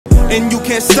and you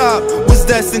can't stop what's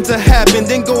destined to happen.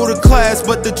 Then go to class,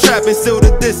 but the trapping still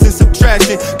the distance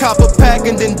subtraction. Cop a pack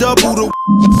and then double the.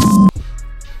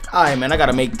 Alright, man, I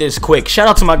gotta make this quick. Shout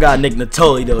out to my guy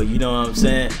Nitolli though, you know what I'm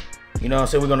saying? You know what I'm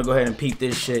saying? We're gonna go ahead and peep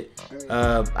this shit.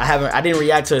 I didn't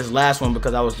react to his last one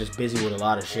because I was just busy with a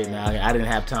lot of shit, man. I didn't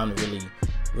have time to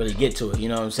really get to it, you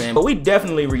know what I'm saying? But we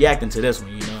definitely reacting to this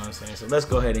one, you know what I'm saying? So let's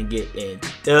go ahead and get it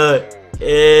done.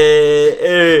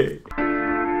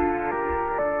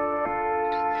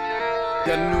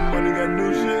 Got new money, got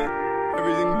new shit.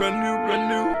 Everything brand new, brand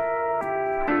new.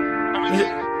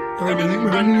 Everything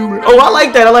brand new. Oh, I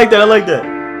like that. Everything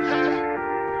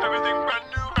brand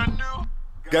new, brand new.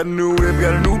 Got a new whip,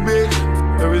 got a new bitch.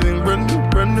 Everything brand new,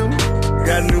 brand new.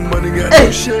 Got new money, got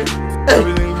new shit.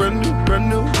 Everything brand new, brand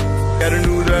new. Got a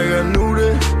new that, got new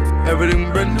this.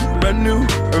 Everything brand new, brand new.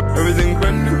 Everything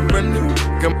brand new, brand new.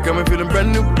 Come and feeling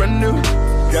brand new, brand new.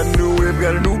 Got a new whip,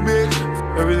 got a new bitch.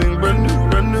 Everything brand new,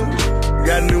 brand new.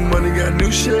 Got new money, got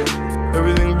new shit.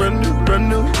 Everything brand new, brand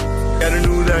new. Got a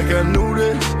new that, got new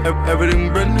this.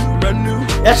 Everything brand new, brand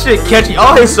new. That shit catchy.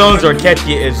 All his songs are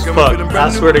catchy as fuck. I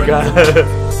swear to God.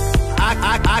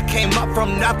 I came up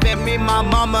from nothing, me, my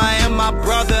mama, and my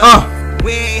brother.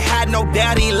 We ain't had no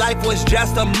daddy, life was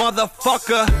just a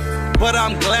motherfucker. But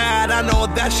I'm glad, I know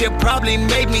that shit probably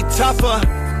made me tougher.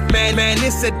 Man,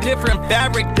 it's a different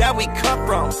fabric that we cut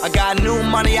from. I got new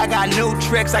money, I got new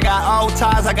tricks, I got old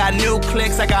ties, I got new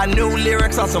clicks, I got new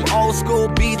lyrics on some old school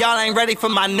beats. Y'all ain't ready for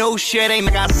my new shit. I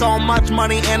got so much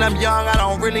money and I'm young, I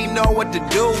don't really know what to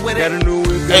do with it.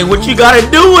 Hey, what you gotta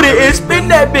do with it is spend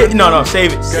that bitch. No,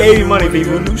 save it. Save your money,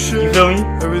 people. You feel me?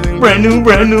 Brand new,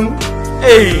 brand new.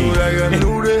 Hey.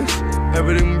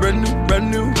 Everything brand new,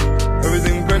 brand new.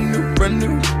 Everything brand new, brand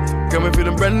new. Coming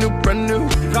feeling brand new, brand new.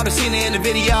 Probably seen it in the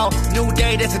video. New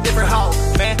day, that's a different hoe,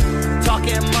 man.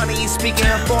 Talking money, speaking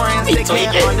foreign, they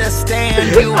can't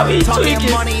understand you. Talking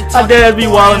money, I dare be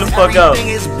wilding the fuck out.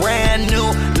 Everything is brand new.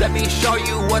 Let me show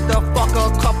you what the fuck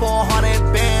a couple hundred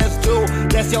bands do.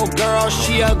 That's your girl,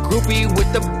 she a groupie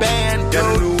with the band, dude.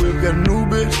 Got a new whip, got a new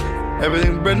bitch.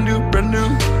 Everything brand new, brand new.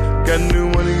 Got new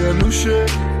money, got new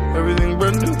shit. Everything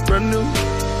brand new, brand new.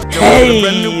 Hey.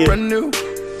 Brand new, brand new.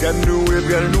 Got a new whip,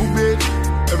 got a new bitch.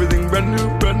 Everything brand new,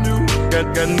 brand new.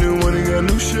 Got new money, got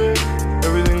new shit.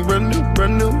 Everything brand new,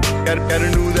 brand new. Got a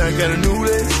new that, got a new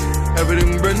this.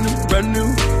 Everything brand new, brand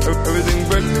new. Everything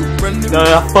brand new, brand new. No,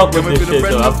 I fuck with this shit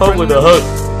though. I fuck with the hook.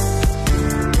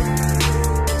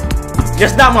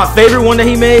 It's not my favorite one that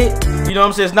he made. You know what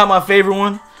I'm saying? It's not my favorite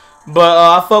one. But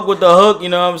I fuck with the hook. You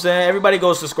know what I'm saying? Everybody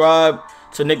go subscribe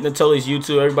to Nick Nitolli's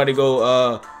YouTube. Everybody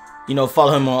go, you know,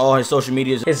 follow him on all his social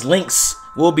medias. His links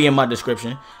will be in my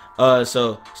description.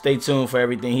 So stay tuned for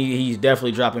everything. He's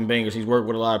definitely dropping bangers. He's worked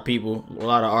with a lot of people, a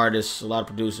lot of artists, a lot of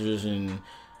producers, and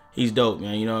he's dope,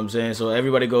 man. You know what I'm saying? So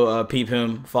everybody go peep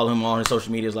him, follow him on his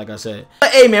social medias, like I said.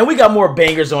 But hey, man, we got more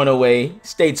bangers on the way.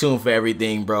 Stay tuned for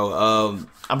everything, bro.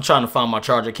 I'm trying to find my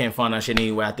charger. Can't find that shit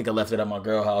anywhere. I think I left it at my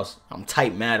girl house. I'm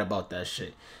tight mad about that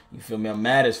shit. You feel me? I'm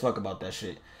mad as fuck about that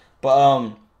shit.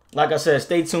 But like I said,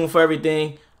 stay tuned for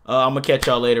everything. I'm gonna catch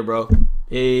y'all later, bro.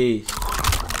 Peace.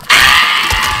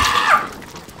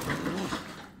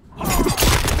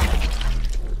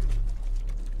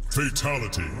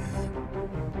 Fatality.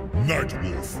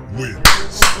 Nightwolf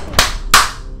wins.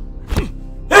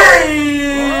 Hey!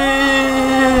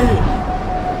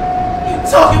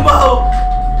 You talking about